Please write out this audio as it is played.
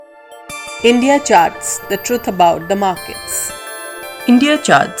India Charts, the truth about the markets. India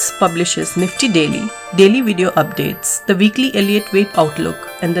Charts publishes Nifty Daily, daily video updates, the weekly Elliott Wave Outlook,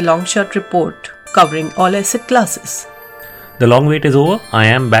 and the Long Short Report covering all asset classes. The long wait is over. I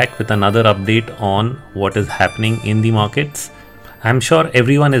am back with another update on what is happening in the markets. I'm sure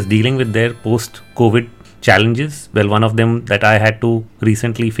everyone is dealing with their post-COVID challenges. Well, one of them that I had to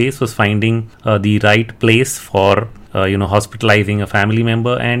recently face was finding the right place for hospitalizing a family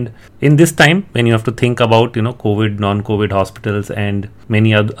member. And in this time, when you have to think about COVID, non-COVID hospitals and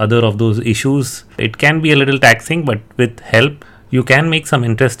many other of those issues, it can be a little taxing, but with help you can make some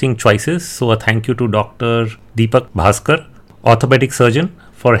interesting choices. So a thank you to Dr. Deepak Bhaskar, orthopedic surgeon,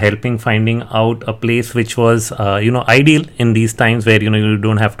 for helping finding out a place which was ideal in these times where you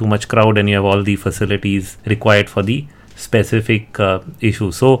don't have too much crowd and you have all the facilities required for the specific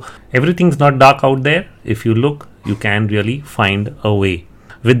issue. So everything's not dark out there. If you look, you can really find a way.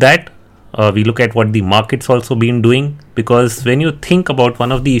 With that, we look at what the market's also been doing, because when you think about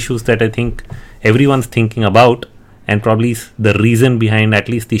one of the issues that I think everyone's thinking about, and probably the reason behind at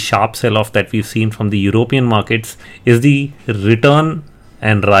least the sharp sell-off that we've seen from the European markets, is the return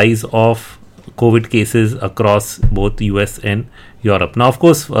and rise of COVID cases across both US and Europe. Now, of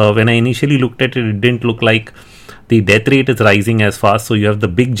course, when I initially looked at it, it didn't look like the death rate is rising as fast. So you have the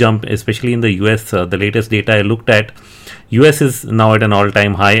big jump, especially in the US. The latest data I looked at, US is now at an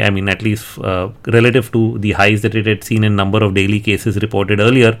all-time high. I mean, at least relative to the highs that it had seen in number of daily cases reported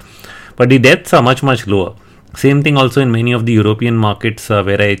earlier. But the deaths are much, much lower. Same thing also in many of the European markets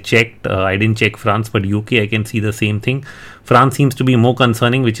where I checked. I didn't check France, but UK, I can see the same thing. France seems to be more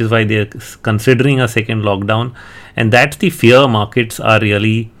concerning, which is why they're considering a second lockdown. And that's the fear markets are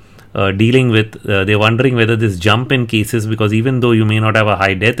really dealing with. They're wondering whether this jump in cases, because even though you may not have a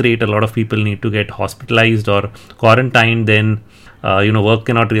high death rate, a lot of people need to get hospitalized or quarantined, then work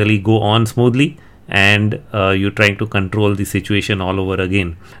cannot really go on smoothly, and you're trying to control the situation all over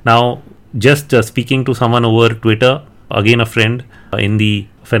again. Now, just speaking to someone over Twitter, again a friend in the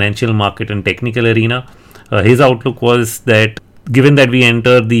financial market and technical arena, his outlook was that given that we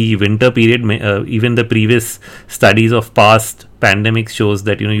enter the winter period, even the previous studies of past pandemics shows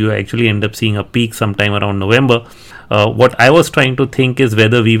that you actually end up seeing a peak sometime around November. What I was trying to think is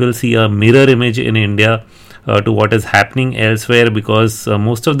whether we will see a mirror image in India to what is happening elsewhere, because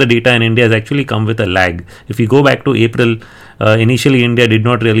most of the data in India has actually come with a lag. If you go back to April, initially India did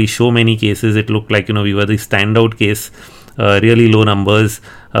not really show many cases. It looked like we were the standout case, really low numbers,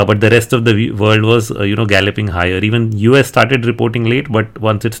 but the rest of the world was galloping higher. Even US started reporting late, but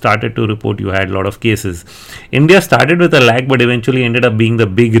once it started to report, you had a lot of cases. India started with a lag, but eventually ended up being the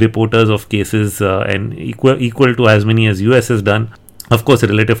big reporters of cases and equal to as many as US has done. Of course,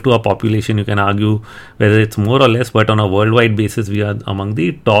 relative to our population, you can argue whether it's more or less, but on a worldwide basis, we are among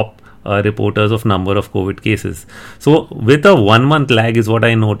the top reporters of number of COVID cases. So with a 1 month lag is what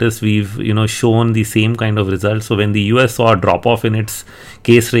I noticed, we've shown the same kind of results. So when the US saw a drop off in its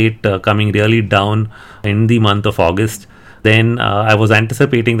case rate coming really down in the month of August, then I was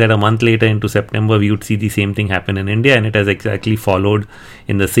anticipating that a month later into September we would see the same thing happen in India, and it has exactly followed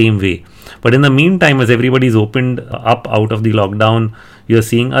in the same way. But in the meantime, as everybody's opened up out of the lockdown, you're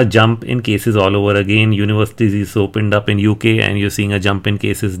seeing a jump in cases all over again. Universities is opened up in UK and you're seeing a jump in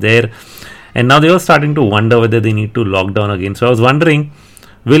cases there. And now they were starting to wonder whether they need to lock down again. So I was wondering,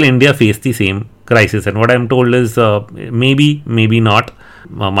 will India face the same crisis? And what I'm told is maybe not.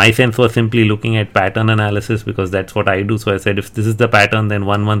 My sense was simply looking at pattern analysis, because that's what I do. So I said, if this is the pattern, then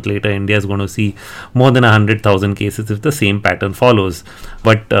 1 month later India is going to see more than 100,000 cases if the same pattern follows.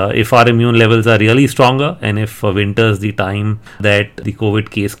 But if our immune levels are really stronger, and if winter is the time that the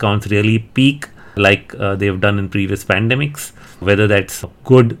COVID case counts really peak like they've done in previous pandemics, whether that's a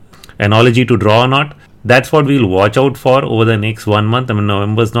good analogy to draw or not, that's what we'll watch out for over the next 1 month. I mean,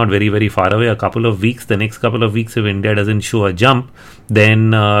 November is not very, very far away. A couple of weeks, the next couple of weeks, if India doesn't show a jump,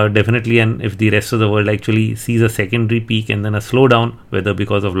 then definitely, and if the rest of the world actually sees a secondary peak and then a slowdown, whether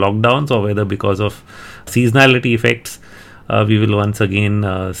because of lockdowns or whether because of seasonality effects, we will once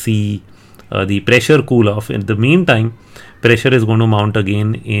again see the pressure cool off. In the meantime, pressure is going to mount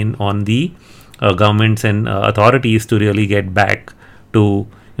again on the governments and authorities to really get back to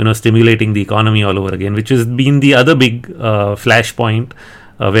stimulating the economy all over again, which has been the other big flashpoint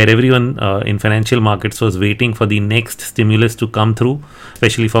where everyone in financial markets was waiting for the next stimulus to come through,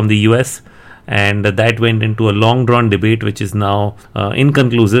 especially from the US. And that went into a long drawn debate, which is now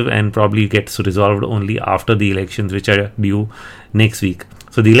inconclusive and probably gets resolved only after the elections, which are due next week.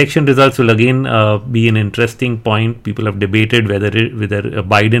 So the election results will again be an interesting point. People have debated whether a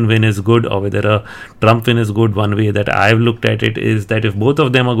Biden win is good or whether a Trump win is good. One way that I've looked at it is that if both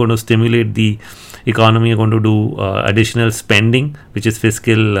of them are going to stimulate the economy, are going to do additional spending, which is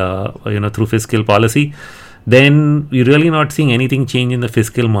fiscal, through fiscal policy, then we're really not seeing anything change in the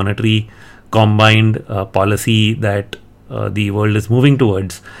fiscal monetary combined policy that the world is moving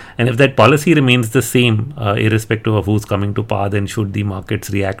towards. And if that policy remains the same, irrespective of who's coming to power, then should the markets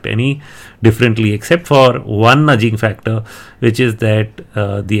react any differently, except for one nudging factor, which is that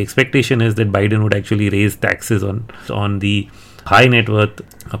the expectation is that Biden would actually raise taxes on the high net worth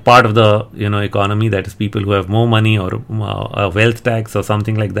part of the economy, that is people who have more money, or a wealth tax or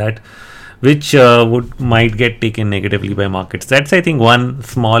something like that, which might get taken negatively by markets. That's, I think, one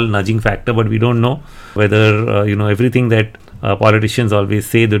small nudging factor, but we don't know whether everything that politicians always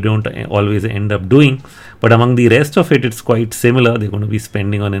say they don't always end up doing. But among the rest of it, it's quite similar. They're going to be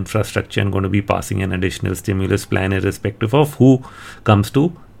spending on infrastructure and going to be passing an additional stimulus plan irrespective of who comes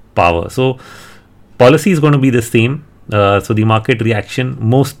to power. So policy is going to be the same. So the market reaction,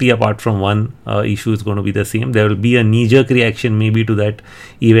 mostly apart from one issue, is going to be the same. There will be a knee-jerk reaction maybe to that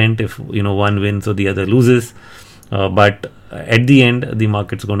event if one wins or the other loses. But at the end, the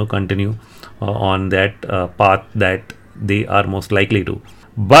market's going to continue on that path that they are most likely to.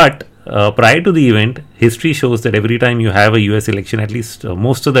 But prior to the event, history shows that every time you have a US election, at least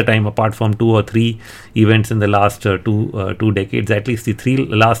most of the time, apart from 2 or 3 events in the last two decades, at least the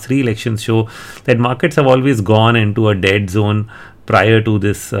last three elections show that markets have always gone into a dead zone prior to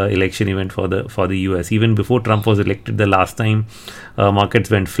this election event for the US. Even before Trump was elected the last time, markets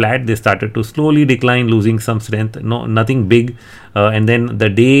went flat. They started to slowly decline, losing some strength. Nothing big. And then the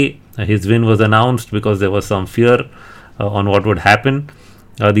day his win was announced, because there was some fear on what would happen,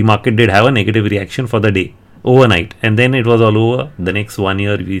 the market did have a negative reaction for the day, overnight, and then it was all over. The next 1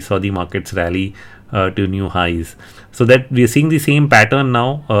 year, we saw the markets rally to new highs. So that we are seeing the same pattern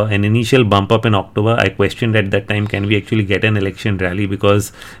now. An initial bump up in October. I questioned at that time, can we actually get an election rally?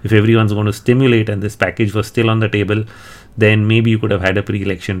 Because if everyone's going to stimulate and this package was still on the table, then maybe you could have had a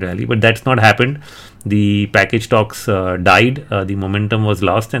pre-election rally. But that's not happened. The package talks died. The momentum was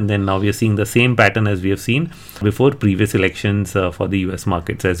lost, and then now we are seeing the same pattern as we have seen before previous elections for the US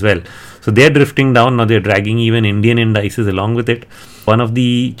markets as well. So they're drifting down. Now they're dragging even Indian indices along with it. One of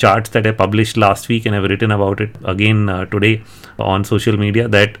the charts that I published last week, and I've written about it again today on social media,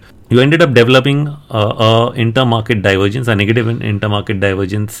 that you ended up developing a intermarket divergence, a negative intermarket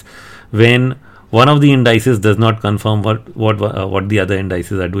divergence, when one of the indices does not confirm what the other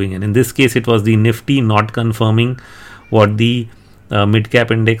indices are doing. And in this case, it was the Nifty not confirming what the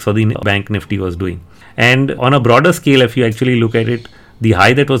mid-cap index or the bank Nifty was doing. And on a broader scale, if you actually look at it, the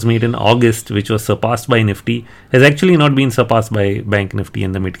high that was made in August, which was surpassed by Nifty, has actually not been surpassed by Bank Nifty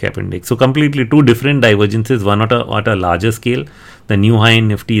and the mid-cap index. So completely two different divergences, one at a larger scale. The new high in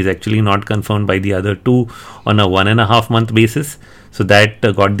Nifty is actually not confirmed by the other two on a 1.5 month basis. So that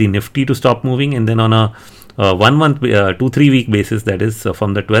got the Nifty to stop moving. And then on a 1 month, 2-3 week basis, that is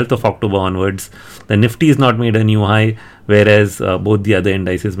from the 12th of October onwards, the Nifty is not made a new high, whereas both the other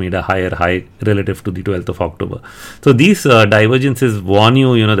indices made a higher high relative to the 12th of October. So these divergences warn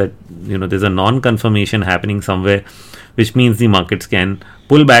you, that there's a non-confirmation happening somewhere, which means the markets can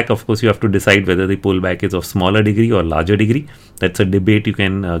pull back. Of course, you have to decide whether the pullback is of smaller degree or larger degree. That's a debate you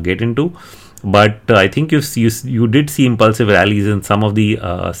can get into. But I think you did see impulsive rallies in some of the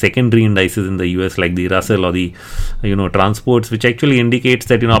secondary indices in the US, like the Russell or the transports, which actually indicates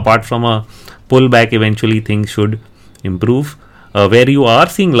that apart from a pullback, eventually things should improve. Where you are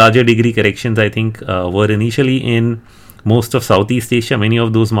seeing larger degree corrections, I think, were initially in most of Southeast Asia. Many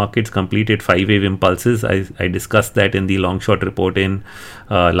of those markets completed 5-wave impulses. I discussed that in the long short report in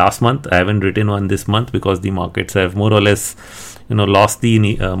last month. I haven't written one this month because the markets have more or less lost the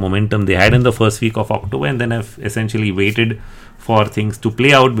momentum they had in the first week of October, and then I've essentially waited for things to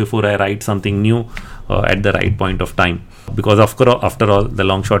play out before I write something new at the right point of time. Because after all, the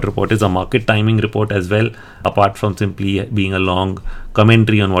long short report is a market timing report as well, apart from simply being a long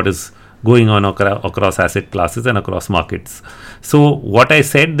commentary on what is going on across asset classes and across markets. So what I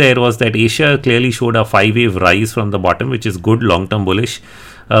said there was that Asia clearly showed a 5-wave rise from the bottom, which is good, long-term bullish.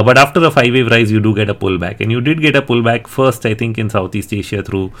 But after a 5-wave rise, you do get a pullback. And you did get a pullback first, I think, in Southeast Asia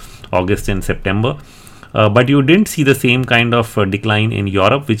through August and September. But you didn't see the same kind of decline in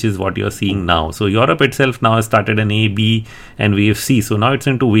Europe, which is what you're seeing now. So Europe itself now has started an A, B and wave C. So now it's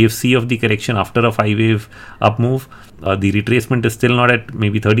into wave C of the correction after a 5-wave up move. The retracement is still not at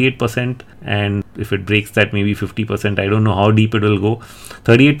maybe 38%, and if it breaks that, maybe 50%. I don't know how deep it will go.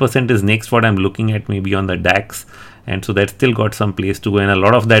 38% is next what I'm looking at, maybe on the DAX, and so that's still got some place to go, and a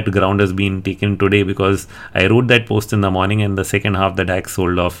lot of that ground has been taken today, because I wrote that post in the morning, and the second half the DAX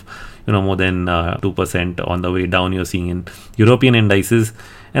sold off more than 2% on the way down. You're seeing in European indices,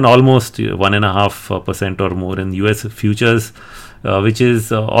 and almost 1.5% or more in US futures, which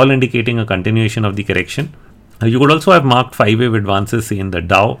is all indicating a continuation of the correction. You could also have marked 5-wave advances, say, in the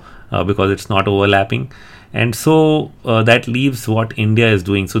Dow, because it's not overlapping. And so that leaves what India is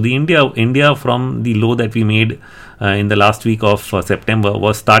doing. So the India from the low that we made in the last week of September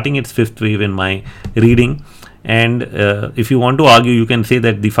was starting its fifth wave in my reading. And if you want to argue, you can say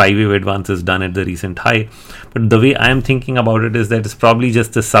that the 5-wave advance is done at the recent high. But the way I am thinking about it is that it's probably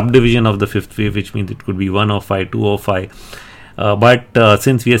just a subdivision of the fifth wave, which means it could be 105, 205. But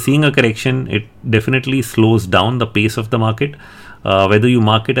since we are seeing a correction, it definitely slows down the pace of the market. Whether you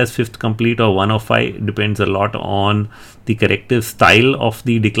mark it as fifth complete or 105 depends a lot on the corrective style of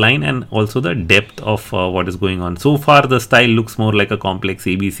the decline and also the depth of what is going on. So far, the style looks more like a complex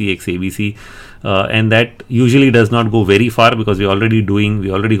ABC x ABC, and that usually does not go very far, because we already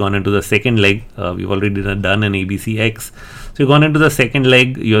gone into the second leg. We've already done an ABCX. So you've gone into the second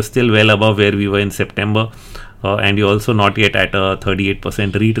leg. You're still well above where we were in September. And you're also not yet at a 38%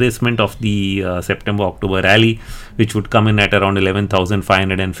 retracement of the September-October rally, which would come in at around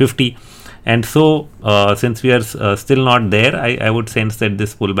 11,550. And so, since we are still not there, I would sense that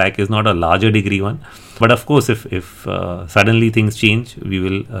this pullback is not a larger degree one. But of course, if suddenly things change, we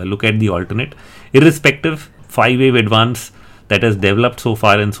will look at the alternate. Irrespective, 5-wave advance that has developed so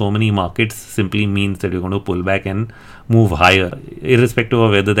far in so many markets simply means that you're going to pull back and move higher, irrespective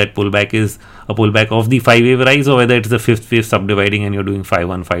of whether that pullback is a pullback of the 5-wave rise or whether it's the fifth wave subdividing and you're doing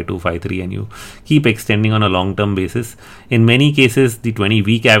 5-1, 5-2, 5-3 and you keep extending on a long-term basis. In many cases, the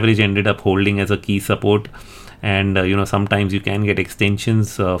 20-week average ended up holding as a key support, and sometimes you can get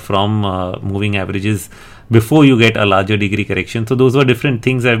extensions from moving averages before you get a larger degree correction. So those were different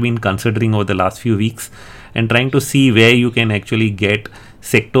things I've been considering over the last few weeks and trying to see where you can actually get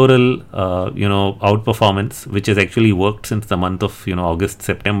sectoral outperformance, which has actually worked since the month of August,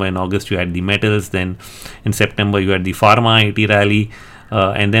 September. In August you had the metals, then in September you had the pharma IT rally,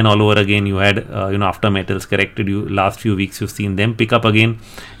 and then all over again you had after metals corrected, last few weeks you've seen them pick up again,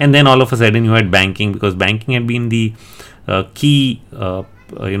 and then all of a sudden you had banking, because banking had been the key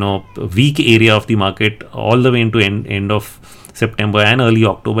weak area of the market all the way into end of September and early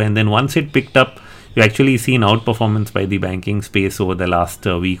October, and then once it picked up, you actually seen outperformance by the banking space over the last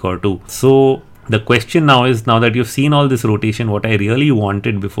week or two. So the question now is, now that you've seen all this rotation, what I really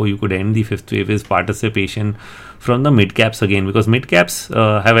wanted before you could end the fifth wave is participation from the mid caps again, because mid caps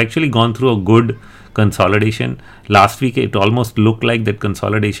have actually gone through a good consolidation. Last week it almost looked like that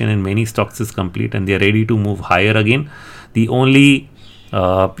consolidation in many stocks is complete and they are ready to move higher again. The only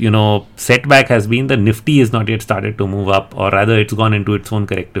setback has been the Nifty is not yet started to move up, or rather it's gone into its own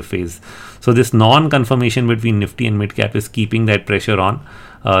corrective phase. So this non-confirmation between Nifty and mid cap is keeping that pressure on,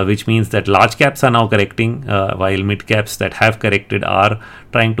 which means that large caps are now correcting, while mid caps that have corrected are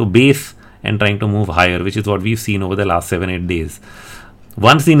trying to base and trying to move higher, which is what we've seen over the last 7-8 days.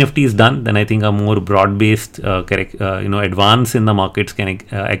 Once the Nifty is done, then I think a more broad-based advance in the markets can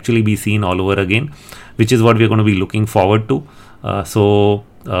actually be seen all over again, which is what we're going to be looking forward to. So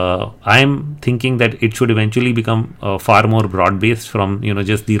I'm thinking that it should eventually become far more broad-based from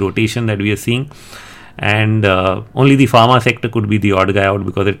just the rotation that we are seeing, and only the pharma sector could be the odd guy out,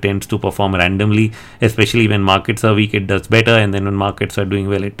 because it tends to perform randomly, especially when markets are weak it does better, and then when markets are doing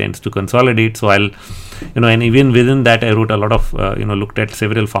well it tends to consolidate. So I'll and even within that I wrote a lot of looked at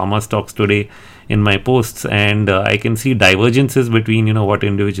several pharma stocks today in my posts, and I can see divergences between what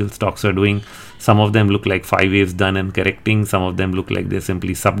individual stocks are doing. Some of them look like 5 waves done and correcting. Some of them look like they're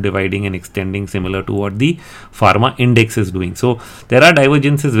simply subdividing and extending, similar to what the pharma index is doing. So there are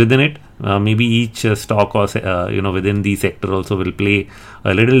divergences within it. Maybe each stock or within the sector also will play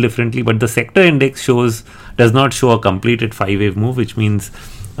a little differently, but the sector index does not show a completed 5-wave move, which means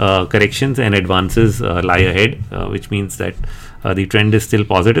corrections and advances lie ahead, which means that the trend is still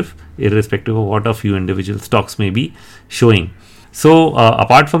positive, irrespective of what a few individual stocks may be showing. So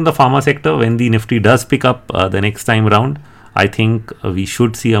apart from the pharma sector, when the Nifty does pick up the next time round, I think we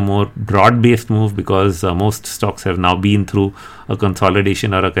should see a more broad-based move, because most stocks have now been through a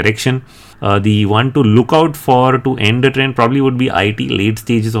consolidation or a correction. The one to look out for to end the trend probably would be IT, late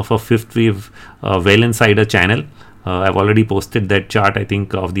stages of a fifth wave, well inside a channel. I've already posted that chart, I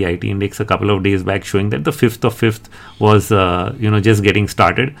think, of the IT index a couple of days back, showing that the 5th of 5th was, just getting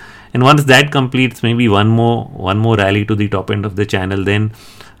started. And once that completes, maybe one more rally to the top end of the channel, then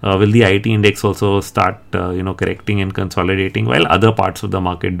will the IT index also start, correcting and consolidating while other parts of the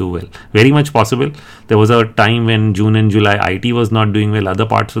market do well? Very much possible. There was a time when June and July IT was not doing well, other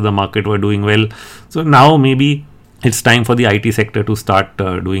parts of the market were doing well. So now maybe it's time for the IT sector to start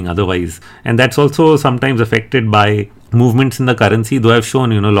doing otherwise. And that's also sometimes affected by movements in the currency, though I've shown,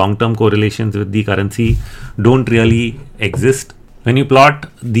 long-term correlations with the currency don't really exist. When you plot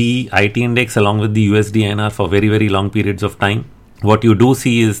the IT index along with the USD/INR for very, very long periods of time, what you do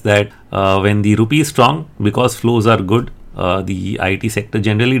see is that when the rupee is strong, because flows are good, the IT sector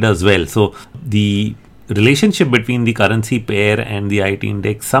generally does well. So the relationship between the currency pair and the IT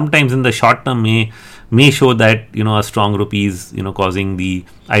index sometimes in the short term may show that a strong rupee is causing the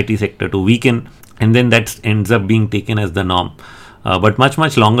IT sector to weaken, and then that ends up being taken as the norm. But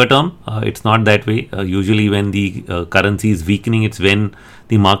much longer term, it's not that way. Usually when the currency is weakening, it's when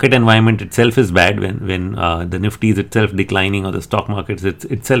the market environment itself is bad, when the Nifty is itself declining or the stock market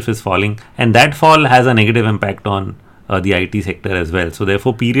itself is falling, and that fall has a negative impact on the IT sector as well. So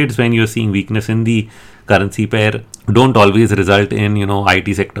therefore, periods when you're seeing weakness in the currency pair don't always result in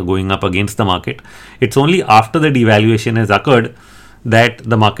IT sector going up against the market. It's only after the devaluation has occurred that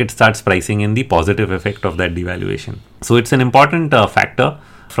the market starts pricing in the positive effect of that devaluation. So it's an important factor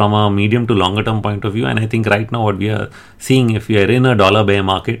from a medium to longer term point of view. And I think right now what we are seeing, if we are in a dollar bear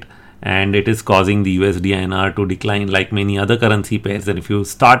market and it is causing the USD/INR to decline like many other currency pairs, and if you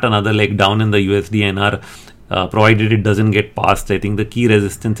start another leg down in the USD/INR, provided it doesn't get past, I think the key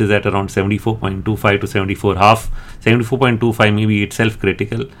resistance is at around 74.25 to 74.5. 74.25 may be itself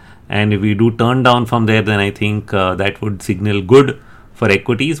critical, and if we do turn down from there, then I think that would signal good for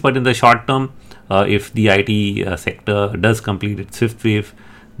equities. But in the short term, if the IT sector does complete its fifth wave,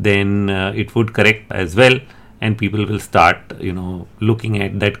 then it would correct as well, and people will start looking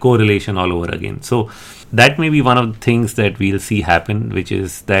at that correlation all over again. So that may be one of the things that we'll see happen, which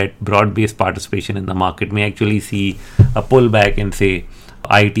is that broad-based participation in the market may actually see a pullback in, say,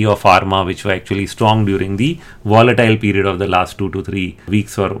 IT or pharma, which were actually strong during the volatile period of the last 2 to 3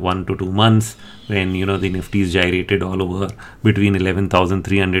 weeks or 1 to 2 months, when the Nifty's gyrated all over between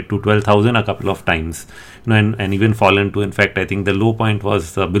 11,300 to 12,000 a couple of times, and even fallen to, in fact, I think the low point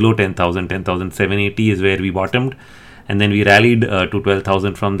was below 10,000. 10,780 is where we bottomed, and then we rallied to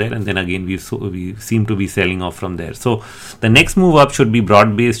 12,000 from there, and then again we seem to be selling off from there. So the next move up should be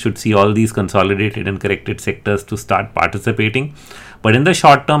broad-based, should see all these consolidated and corrected sectors to start participating. But in the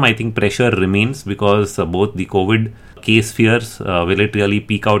short term, I think pressure remains, because both the COVID case fears, will it really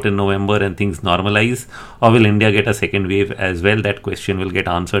peak out in November and things normalize, or will India get a second wave as well? That question will get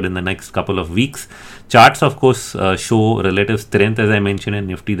answered in the next couple of weeks. Charts, of course, show relative strength, as I mentioned in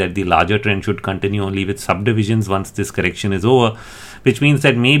Nifty, that the larger trend should continue only with subdivisions once this correction is over, which means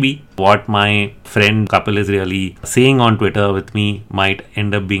that maybe what my friend Kapil is really saying on Twitter with me might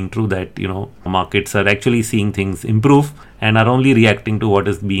end up being true, that markets are actually seeing things improve and are only reacting to what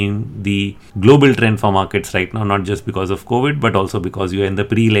is being the global trend for markets right now, not just because of COVID, but also because you are in the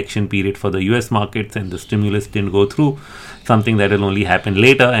pre-election period for the US markets and the stimulus didn't go through, something that will only happen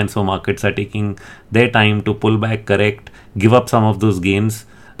later, and so markets are taking their time to pull back, correct, give up some of those gains,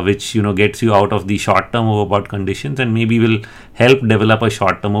 which gets you out of the short-term overbought conditions, and maybe will help develop a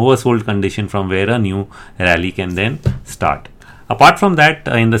short-term oversold condition from where a new rally can then start. Apart from that,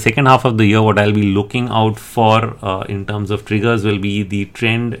 in the second half of the year, what I'll be looking out for in terms of triggers will be the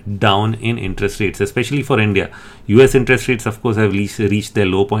trend down in interest rates, especially for India. US interest rates, of course, have reached their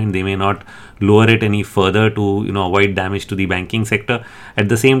low point. They may not lower it any further to avoid damage to the banking sector. At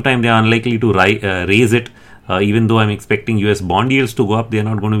the same time, they are unlikely to raise it. Even though I'm expecting US bond yields to go up, they are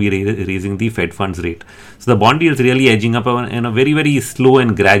not going to be raising the Fed funds rate. So the bond yields really edging up in a very, very slow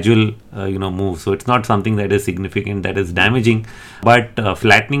and gradual move. So it's not something that is significant, that is damaging. But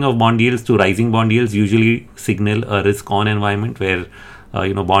flattening of bond yields to rising bond yields usually signal a risk-on environment where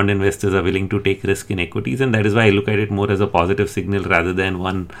bond investors are willing to take risk in equities, and that is why I look at it more as a positive signal rather than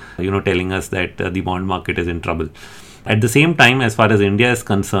one telling us that the bond market is in trouble. At the same time, as far as India is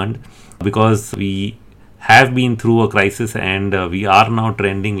concerned, because we have been through a crisis and we are now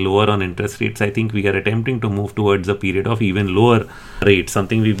trending lower on interest rates, I think we are attempting to move towards a period of even lower rates,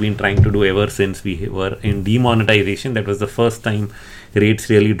 something we've been trying to do ever since we were in demonetization. That was the first time rates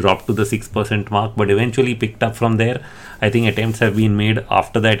really dropped to the 6% mark, but eventually picked up from there. I think attempts have been made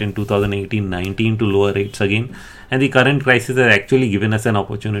after that in 2018-19 to lower rates again. And the current crisis has actually given us an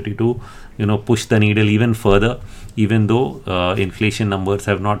opportunity to, push the needle even further, even though inflation numbers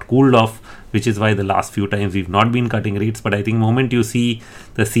have not cooled off, which is why the last few times we've not been cutting rates. But I think moment you see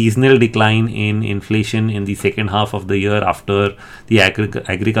the seasonal decline in inflation in the second half of the year after the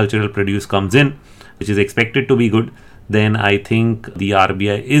agricultural produce comes in, which is expected to be good, then I think the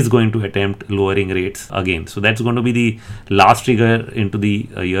RBI is going to attempt lowering rates again. So that's going to be the last trigger into the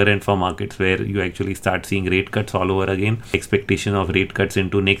year end for markets, where you actually start seeing rate cuts all over again. Expectation of rate cuts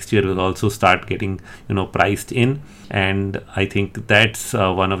into next year will also start getting, priced in. And I think that's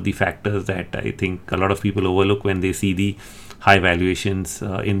one of the factors that I think a lot of people overlook when they see the high valuations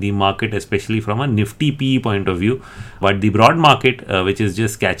in the market, especially from a Nifty PE point of view. But the broad market, which is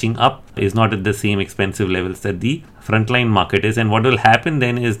just catching up, is not at the same expensive levels that the frontline market is. And what will happen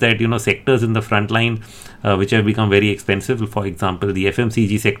then is that, sectors in the frontline which have become very expensive, for example, the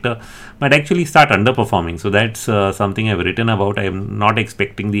FMCG sector, might actually start underperforming. So that's something I've written about. I'm not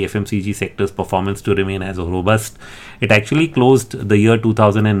expecting the FMCG sector's performance to remain as robust. It actually closed the year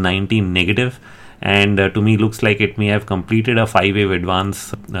 2019 negative. And to me, looks like it may have completed a 5-wave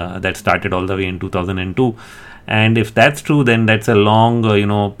advance that started all the way in 2002. And if that's true, then that's a long,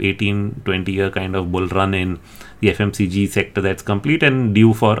 18-20 year kind of bull run in the FMCG sector that's complete and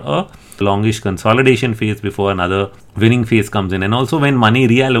due for a longish consolidation phase before another winning phase comes in. And also when money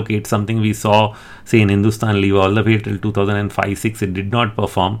reallocates, something we saw, say, in Hindustan Lever all the way till 2005-06, it did not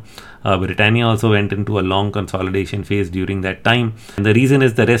perform. Britannia also went into a long consolidation phase during that time. And the reason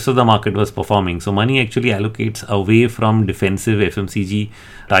is the rest of the market was performing. So money actually allocates away from defensive FMCG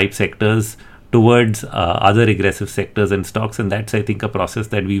type sectors towards other aggressive sectors and stocks, and that's, I think, a process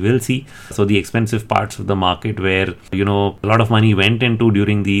that we will see. So the expensive parts of the market where a lot of money went into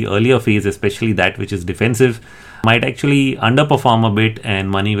during the earlier phase, especially that which is defensive, might actually underperform a bit,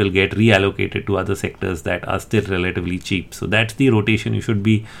 and money will get reallocated to other sectors that are still relatively cheap. So that's the rotation you should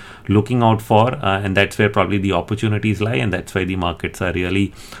be looking out for, and that's where probably the opportunities lie, and that's why the markets are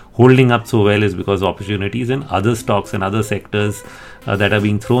really holding up so well, is because opportunities in other stocks and other sectors that are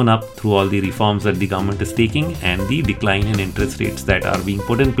being thrown up through all the reforms that the government is taking, and the decline in interest rates that are being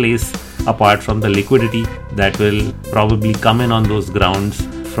put in place, apart from the liquidity that will probably come in on those grounds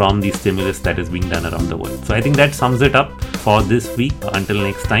from the stimulus that is being done around the world. So I think that sums it up for this week. Until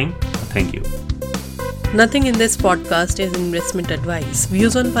next time, thank you. Nothing in this podcast is investment advice.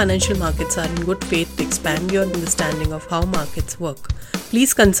 Views on financial markets are in good faith to expand your understanding of how markets work.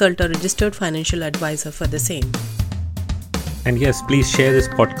 Please consult a registered financial advisor for the same. And yes, please share this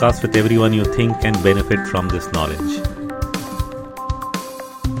podcast with everyone you think can benefit from this knowledge.